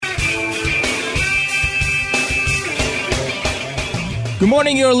Good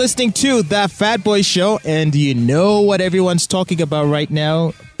morning, you're listening to That Fat Boy Show, and you know what everyone's talking about right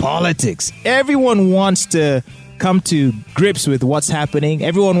now? Politics. Everyone wants to come to grips with what's happening.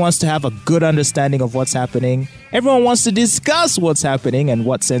 Everyone wants to have a good understanding of what's happening. Everyone wants to discuss what's happening and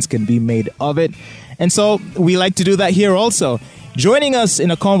what sense can be made of it. And so we like to do that here also. Joining us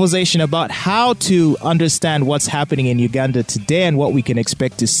in a conversation about how to understand what's happening in Uganda today and what we can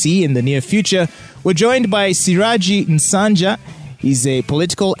expect to see in the near future, we're joined by Siraji Nsanja. He's a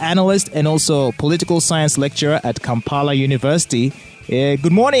political analyst and also political science lecturer at Kampala University.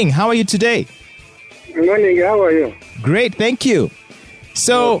 Good morning. How are you today? Good morning. How are you? Great. Thank you.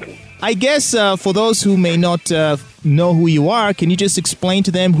 So I guess for those who may not know who you are, can you just explain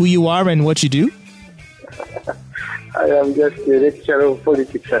to them who you are and what you do? I am just the lecturer of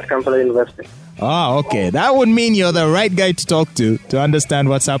politics at Kampala University. Ah, okay. That would mean you're the right guy to talk to understand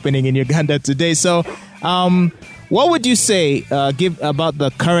what's happening in Uganda today. So, what would you say give about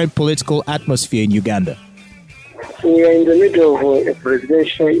the current political atmosphere in Uganda? We are in the middle of a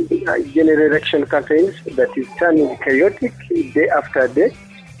presidential general election campaign that is turning chaotic day after day,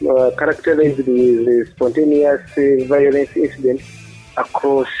 characterized with spontaneous violence incidents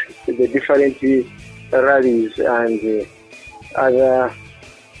across the different rallies and other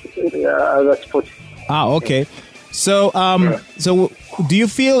sports. Ah, okay. So, so do you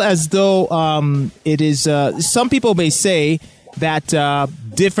feel as though it is? Some people may say that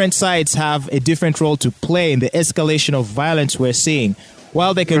different sides have a different role to play in the escalation of violence we're seeing.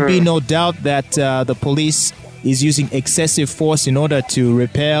 While there can be no doubt that the police is using excessive force in order to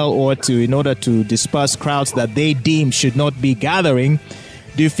repel or in order to disperse crowds that they deem should not be gathering,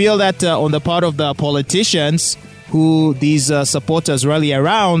 do you feel that on the part of the politicians who these supporters rally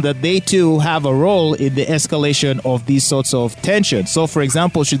around, that they too have a role in the escalation of these sorts of tensions? So, for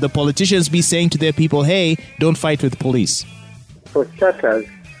example, should the politicians be saying to their people, hey, don't fight with police? For starters,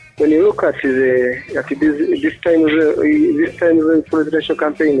 when you look at this time of the presidential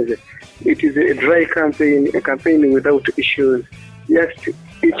campaign, it is a dry campaign, a campaign without issues. Just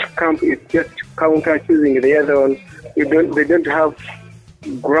each camp is just counter-accusing the other one. They don't have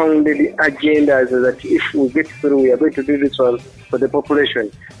grounded agendas that if we get through, we are going to do this one for the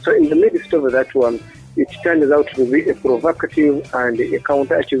population. So in the midst of that one, it turns out to be a provocative and a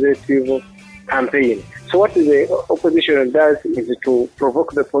counter-accusative campaign. So what the opposition does is to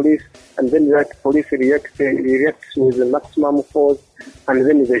provoke the police, and then that police reacts with the maximum force, and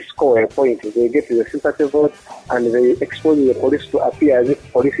then they score a point. They get the sympathy vote, and they expose the police to appear as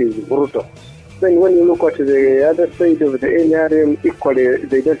if police is brutal. Then when you look at the other side of the NRM, equally,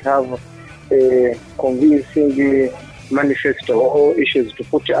 they don't have a convincing manifesto or issues to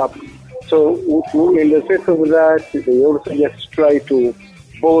put up. So in the face of that, they also just try to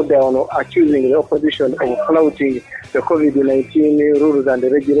bow down or accusing the opposition of flouting the COVID-19 rules and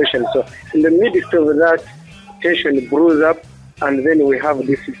regulations. So in the midst of that, tension brews up, and then we have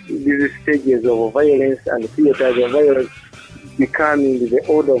these stages of violence and theaters of violence becoming the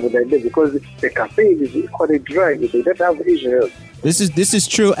order of the day, because the campaign is quite dry. They don't have issues. This is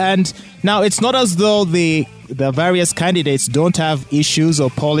true, and now it's not as though the various candidates don't have issues or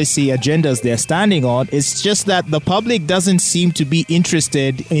policy agendas they're standing on. It's just that the public doesn't seem to be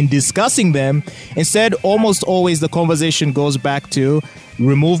interested in discussing them. Instead, almost always the conversation goes back to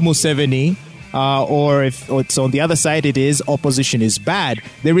remove Museveni, or if it's on the other side, it is opposition is bad.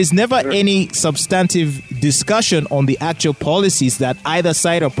 There is never any substantive discussion on the actual policies that either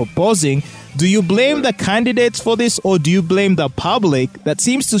side are proposing. Do you blame the candidates for this, or do you blame the public that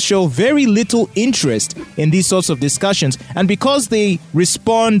seems to show very little interest in these sorts of discussions? And because they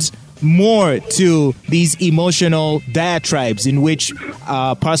respond more to these emotional diatribes in which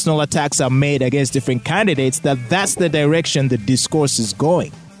personal attacks are made against different candidates, that's the direction the discourse is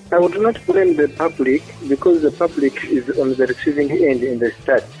going? I would not blame the public, because the public is on the receiving end in the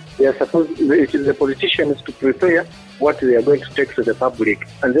start. They are supposed, it is the politicians to prepare what they are going to take to the public,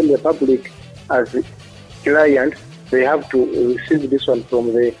 and then the public, as clients, they have to receive this one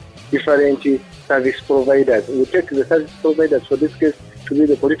from the different service providers. We take the service providers for this case to be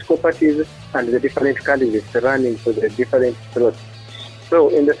the political parties and the different candidates running for the different slots. So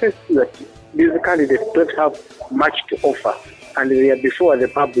in the sense that these candidates don't have much to offer, and they are before the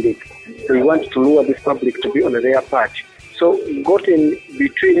public, they want to lure this public to be on their part. So got in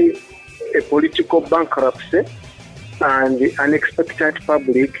between a political bankruptcy and the unexpected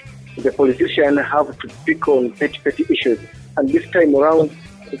public, the politicians have to pick on petty issues. And this time around,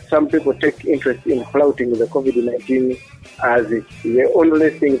 some people take interest in flouting the COVID-19 as the only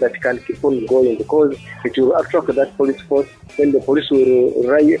thing that can keep on going, because it will attract that police force. Then the police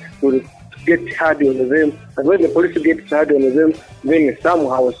will get hard on them. And when the police get hard on them, then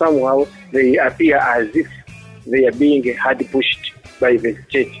somehow they appear as if they are being hard pushed by the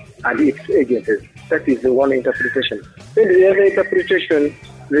state and its agencies. That is the one interpretation. Then the other interpretation,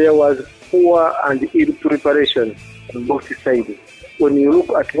 there was poor and ill preparation on both sides. When you look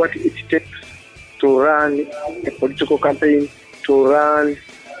at what it takes to run a political campaign, to run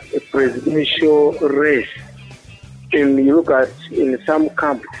a presidential race, and you look at in some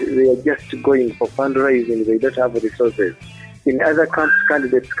camps, they are just going for fundraising, they don't have resources. In other camps,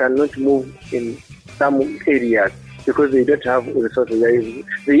 candidates cannot move in some areas because they don't have resources.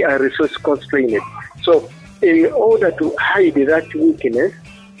 They are resource constrained. So in order to hide that weakness,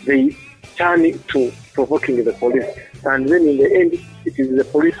 they turn to provoking the police. And then in the end, it is the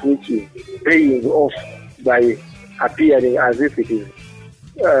police which is paying off by appearing as if it is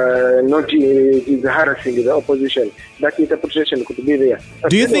it is harassing the opposition. That interpretation could be there.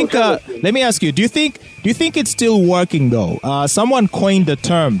 Do you think? Let me ask you. Do you think it's still working though? Someone coined the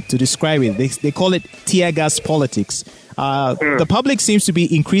term to describe it. They call it tear gas politics. The public seems to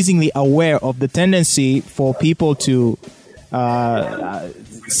be increasingly aware of the tendency for people to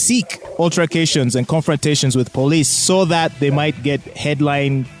seek altercations and confrontations with police so that they might get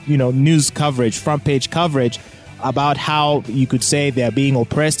headline, news coverage, front page coverage about how you could say they're being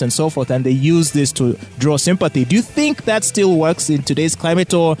oppressed and so forth, and they use this to draw sympathy. Do you think that still works in today's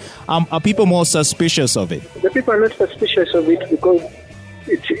climate, or are people more suspicious of it? The people are not suspicious of it because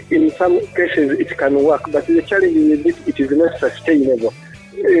in some cases it can work, but the challenge is that it is not sustainable.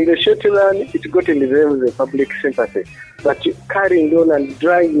 In the short run, it got in the public sympathy, but carrying on and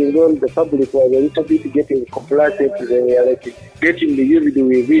dragging on, the public was a little bit getting complacent, they were like getting used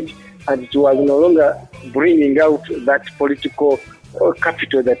with it, and it was no longer bringing out that political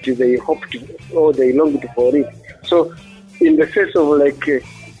capital that they hoped or they longed for it. So in the face of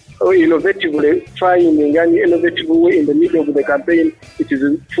innovatively trying in an innovative way in the middle of the campaign, it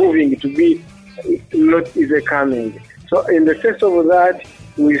is proving to be not easy coming. So in the face of that,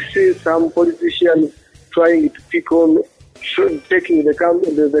 we see some politicians trying to pick on, taking the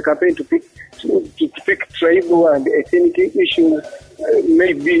campaign to pick tribal and ethnic issues.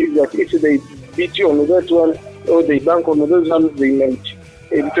 Maybe that if they beat you on that one or they bank on those ones, they might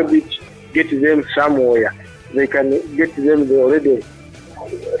a little bit get them somewhere. They can get them already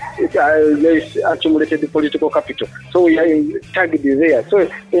accumulated political capital. So we are tagged there. So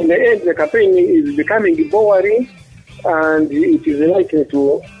in the end, the campaign is becoming boring, and it is likely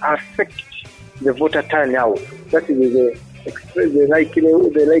to affect the voter turnout. That is the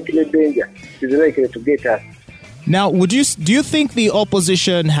likely danger. It is likely to get us. Now, do you think the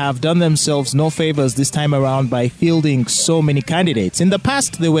opposition have done themselves no favors this time around by fielding so many candidates? In the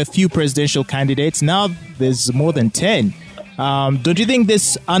past, there were few presidential candidates. Now, there's more than 10. Don't you think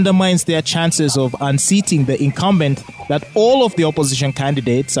this undermines their chances of unseating the incumbent that all of the opposition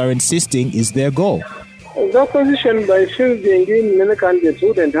candidates are insisting is their goal? The opposition, by fielding in many candidates,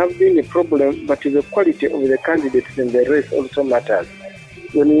 wouldn't have been a problem, but the quality of the candidates and the race also matters.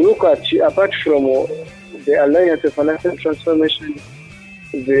 When you look at, apart from the Alliance of Financial Transformation,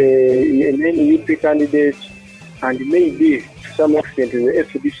 the NUP candidate, and maybe to some extent the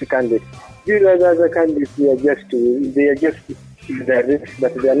FDC candidate, these other candidates, they are just in the race,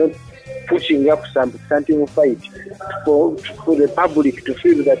 but they are not pushing up some substantive fight for the public to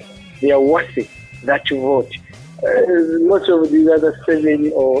feel that they are worthy that vote. Most of these other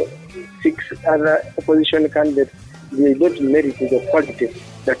 7 or 6 other opposition candidates, they don't merit the quality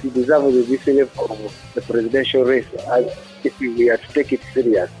that deserves this level of the presidential race, as if we are to take it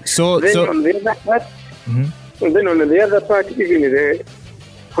serious. On the other part, then on the other part, even the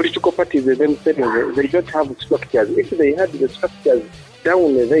political parties themselves, they don't have structures. If they had the structures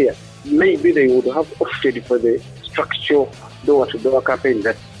down there, maybe they would have opted for the structural door-to-door campaign.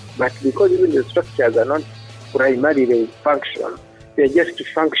 But because even the structures are not primarily function, they just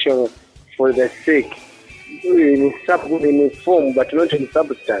function for the sake, in form but not in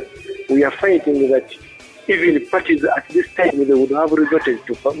substance. We are finding that even parties at this time, they would have resorted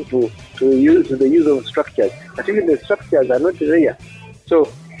to use the use of structures, but even the structures are not there. So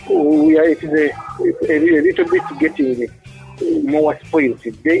it is a little bit getting more spoiled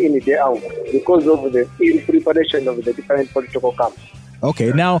day in, day out because of the ill preparation of the different political camps.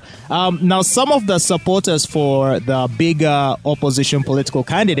 Okay, now some of the supporters for the bigger opposition political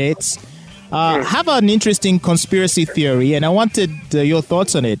candidates have an interesting conspiracy theory, and I wanted your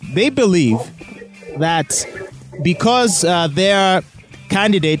thoughts on it. They believe that because their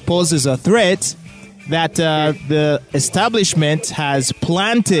candidate poses a threat, that the establishment has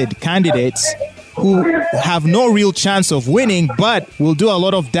planted candidates who have no real chance of winning, but will do a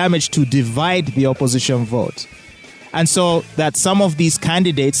lot of damage to divide the opposition vote. And so that some of these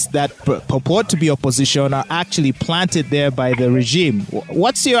candidates that purport to be opposition are actually planted there by the regime.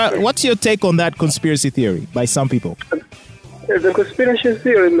 What's your take on that conspiracy theory by some people? The conspiracy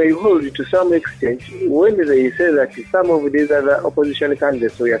theory may hold to some extent when they say that some of these other opposition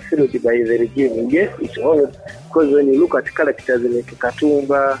candidates were filled by the regime. Yes, it holds, because when you look at characters like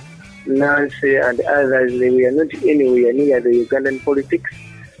Katumba, Nancy, and others, they were not anywhere near the Ugandan politics.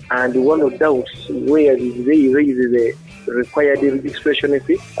 And one of doubts where they raise the required registration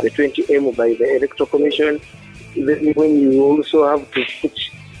fee, the 20M by the Electoral Commission. Then when you also have to put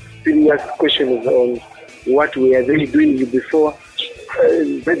serious questions on what were they doing before,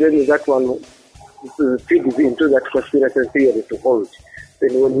 then that one feeds into that conspiracy theory to hold.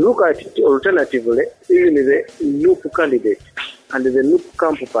 Then when you look at it alternatively, even the NUP candidate and the NUP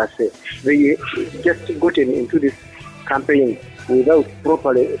camp per se, they just gotten into this campaign without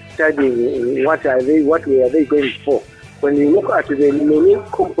properly studying what were they going for. When you look at the many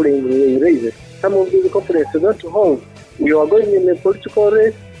complaints they raise, some of these complaints do not hold. You are going in a political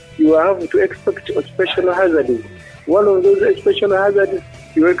race, you have to expect occupational hazards. One of those occupational hazards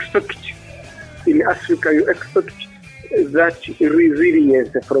you expect in Africa, you expect that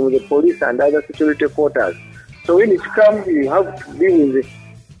resilience from the police and other security quarters. So when it comes, you have to deal with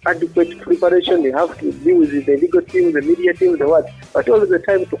adequate preparation, you have to deal with the legal team, the media team, the what. But all the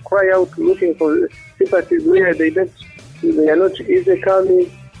time to cry out looking for sympathies where they are not easy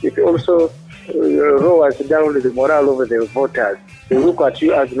coming, it also lowers down the morale of the voters. They look at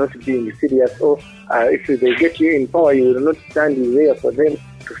you as not being serious, or if they get you in power, you will not stand there for them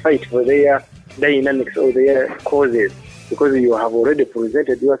to fight for their dynamics or their causes, because you have already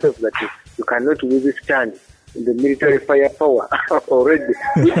presented yourself that you cannot withstand the military firepower already,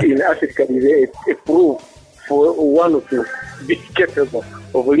 which in Africa is a proof for one to be capable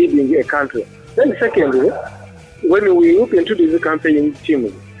of leading a country. Then secondly, when we look into this campaign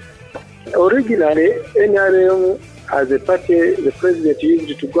team, originally NRM as a party, the president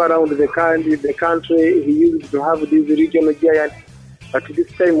used to go around the country, he used to have these regional giants, but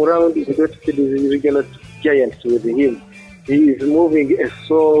this time around he don't see these regional giants with him. He is moving a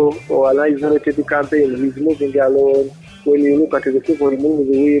solo or an isolated campaign. He is moving alone. When you look at the people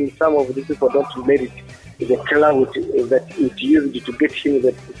moving the win, some of the people don't merit the clout that it used to get him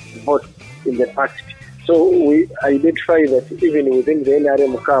the vote in the past. So we identify that even within the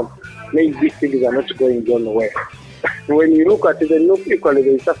NRM camp, maybe things are not going on well. When you look at the NUP, equally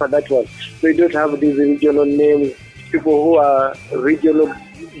they suffer that one. They don't have these regional names, people who are regional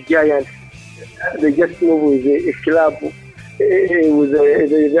giants. They just move with a club.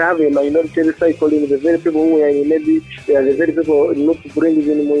 They have a minority recycling. The very people who are in maybe they are the very people NUP brings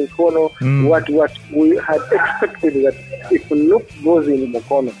in Mukono. What we had expected that if NUP goes in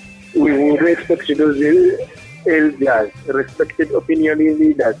Mukono, we would expect those elders, respected opinion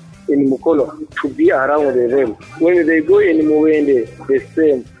leaders in Mukono to be around them. When they go in Muwende, the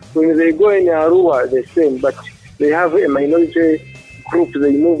same. When they go in Arua, the same. But they have a minority group.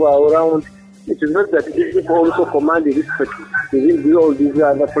 They move around. It is not that these people also command the respect within all these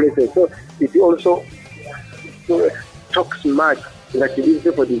other places. So it also talks much that these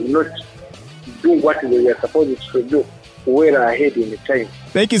people did not do what they were supposed to do well ahead in the time.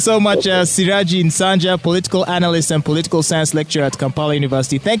 Thank you so much, Siraji Nsanja, political analyst and political science lecturer at Kampala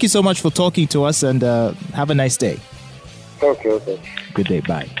University. Thank you so much for talking to us, and have a nice day. Okay. Good day.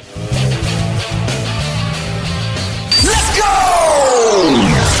 Bye. Let's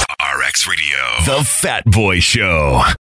go! RX Radio, The Fat Boy Show.